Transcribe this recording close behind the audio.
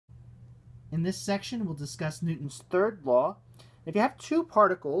In this section, we'll discuss Newton's third law. If you have two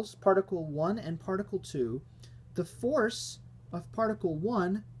particles, particle 1 and particle 2, the force of particle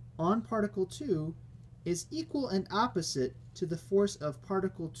 1 on particle 2 is equal and opposite to the force of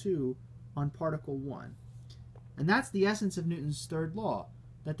particle 2 on particle 1. And that's the essence of Newton's third law,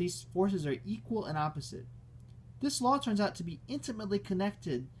 that these forces are equal and opposite. This law turns out to be intimately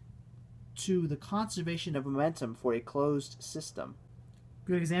connected to the conservation of momentum for a closed system. A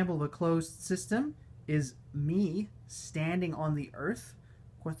good example of a closed system is me standing on the Earth.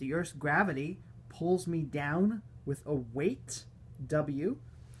 Of course, the Earth's gravity pulls me down with a weight, W.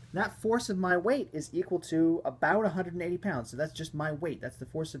 That force of my weight is equal to about 180 pounds. So that's just my weight. That's the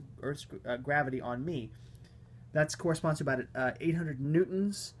force of Earth's gravity on me. That corresponds to about 800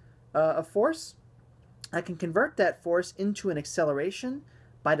 newtons of force. I can convert that force into an acceleration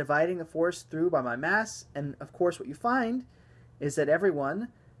by dividing the force through by my mass. And of course, what you find is that everyone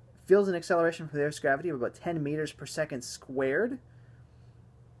feels an acceleration from the Earth's gravity of about 10 meters per second squared.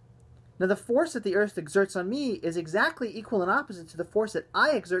 Now, the force that the Earth exerts on me is exactly equal and opposite to the force that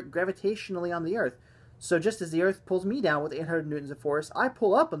I exert gravitationally on the Earth. So just as the Earth pulls me down with 800 newtons of force, I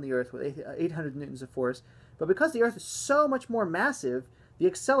pull up on the Earth with 800 newtons of force. But because the Earth is so much more massive, the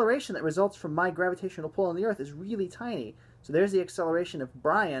acceleration that results from my gravitational pull on the Earth is really tiny. So there's the acceleration of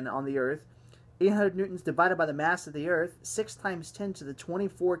Brian on the Earth. 800 newtons divided by the mass of the Earth, 6 times 10 to the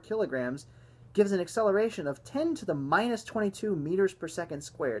 24 kilograms, gives an acceleration of 10 to the minus 22 meters per second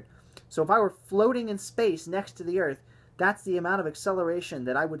squared. So if I were floating in space next to the Earth, that's the amount of acceleration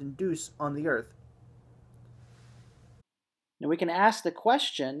that I would induce on the Earth. Now we can ask the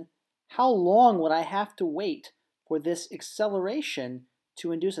question, how long would I have to wait for this acceleration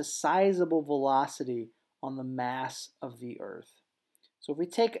to induce a sizable velocity on the mass of the Earth? So if we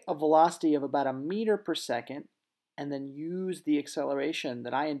take a velocity of about a meter per second and then use the acceleration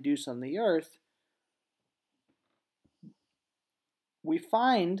that I induce on the Earth, we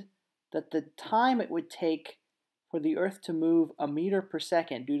find that the time it would take for the Earth to move a meter per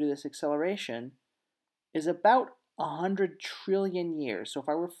second due to this acceleration is about 100 trillion years. So if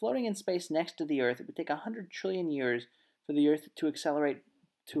I were floating in space next to the Earth, it would take 100 trillion years for the Earth to accelerate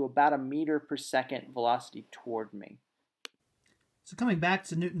to about a meter per second velocity toward me. So coming back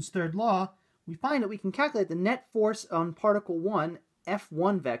to Newton's third law, we find that we can calculate the net force on particle 1,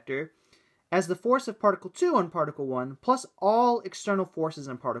 F1 vector, as the force of particle 2 on particle 1 plus all external forces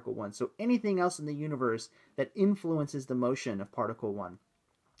on particle 1. So anything else in the universe that influences the motion of particle 1.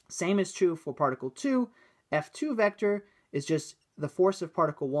 Same is true for particle 2. F2 vector is just the force of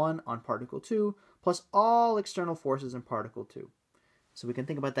particle 1 on particle 2 plus all external forces in particle 2. So we can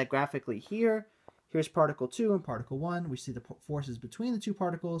think about that graphically here. Here's particle 2 and particle 1. We see the forces between the two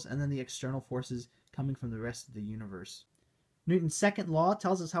particles and then the external forces coming from the rest of the universe. Newton's second law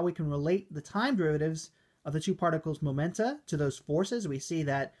tells us how we can relate the time derivatives of the two particles' momenta to those forces. We see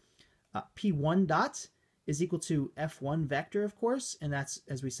that P1 dot is equal to F1 vector, of course, and that's,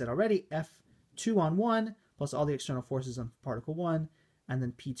 as we said already, F2 on 1 plus all the external forces on particle 1, and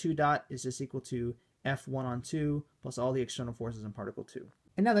then P2 dot is just equal to F1 on 2 plus all the external forces on particle 2.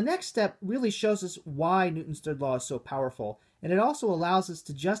 And now the next step really shows us why Newton's third law is so powerful, and it also allows us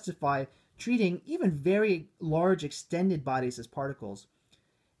to justify treating even very large extended bodies as particles.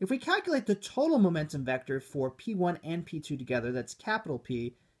 If we calculate the total momentum vector for P1 and P2 together, that's capital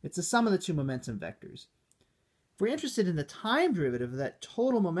P, it's the sum of the two momentum vectors. If we're interested in the time derivative of that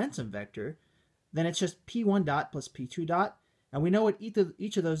total momentum vector, then it's just P1 dot plus P2 dot, and we know what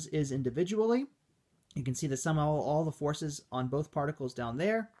each of those is individually. You can see the sum of all the forces on both particles down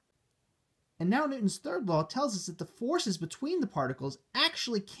there. And now Newton's third law tells us that the forces between the particles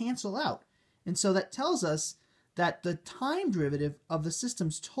actually cancel out. And so that tells us that the time derivative of the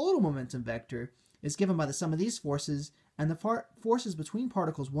system's total momentum vector is given by the sum of these forces, and the forces between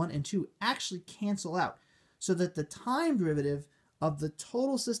particles 1 and 2 actually cancel out, so that the time derivative of the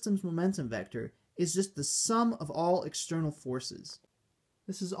total system's momentum vector is just the sum of all external forces.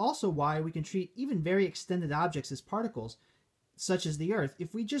 This is also why we can treat even very extended objects as particles, such as the Earth.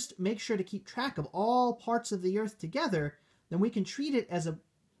 If we just make sure to keep track of all parts of the Earth together, then we can treat it as a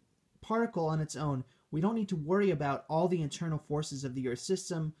particle on its own. We don't need to worry about all the internal forces of the Earth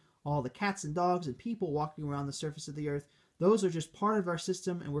system, all the cats and dogs and people walking around the surface of the Earth. Those are just part of our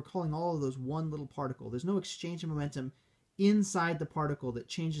system, and we're calling all of those one little particle. There's no exchange of momentum inside the particle that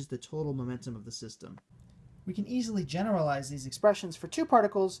changes the total momentum of the system. We can easily generalize these expressions for two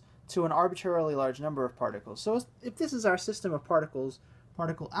particles to an arbitrarily large number of particles. So if this is our system of particles,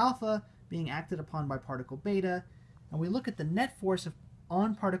 particle alpha being acted upon by particle beta, and we look at the net force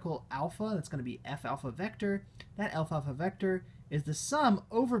on particle alpha, that's going to be F alpha vector. That F alpha vector is the sum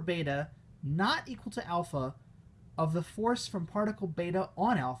over beta not equal to alpha of the force from particle beta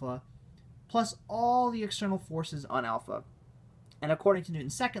on alpha plus all the external forces on alpha. And according to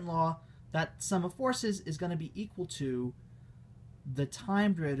Newton's second law, that sum of forces is going to be equal to the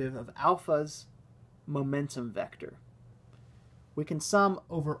time derivative of alpha's momentum vector. We can sum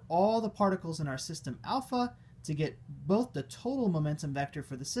over all the particles in our system alpha to get both the total momentum vector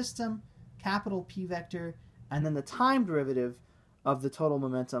for the system, capital P vector, and then the time derivative of the total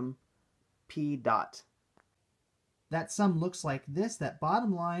momentum, P dot. That sum looks like this, that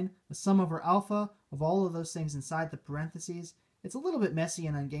bottom line, the sum over alpha of all of those things inside the parentheses. It's a little bit messy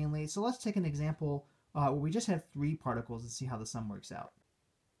and ungainly, so let's take an example where we just have 3 particles and see how the sum works out.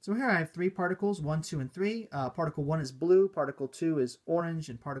 So here I have 3 particles, 1, 2, and 3. Particle 1 is blue, particle 2 is orange,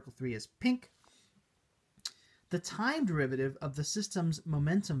 and particle 3 is pink. The time derivative of the system's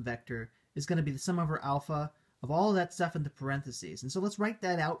momentum vector is going to be the sum over alpha of all of that stuff in the parentheses. And so let's write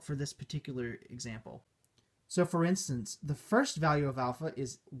that out for this particular example. So for instance, the first value of alpha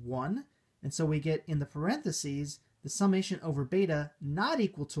is 1, and so we get in the parentheses the summation over beta not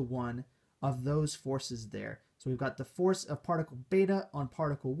equal to 1 of those forces there. So we've got the force of particle beta on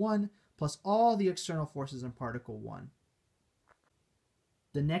particle 1 plus all the external forces on particle 1.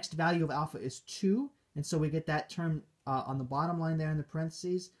 The next value of alpha is 2, and so we get that term on the bottom line there in the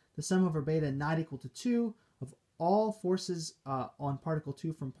parentheses, the sum over beta not equal to 2 of all forces on particle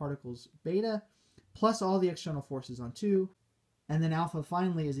 2 from particles beta plus all the external forces on 2, and then alpha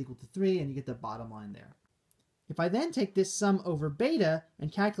finally is equal to 3, and you get the bottom line there. If I then take this sum over beta and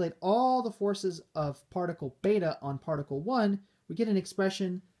calculate all the forces of particle beta on particle 1, we get an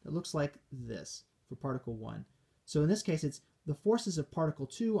expression that looks like this for particle 1. So in this case, it's the forces of particle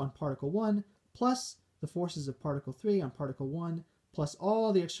 2 on particle 1 plus the forces of particle 3 on particle 1 plus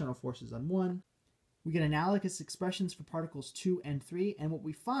all the external forces on 1. We get analogous expressions for particles 2 and 3, and what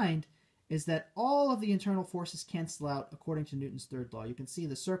we find is that all of the internal forces cancel out according to Newton's third law. You can see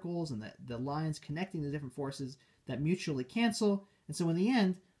the circles and the lines connecting the different forces that mutually cancel, and so in the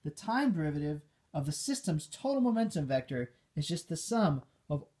end, the time derivative of the system's total momentum vector is just the sum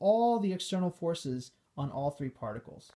of all the external forces on all 3 particles.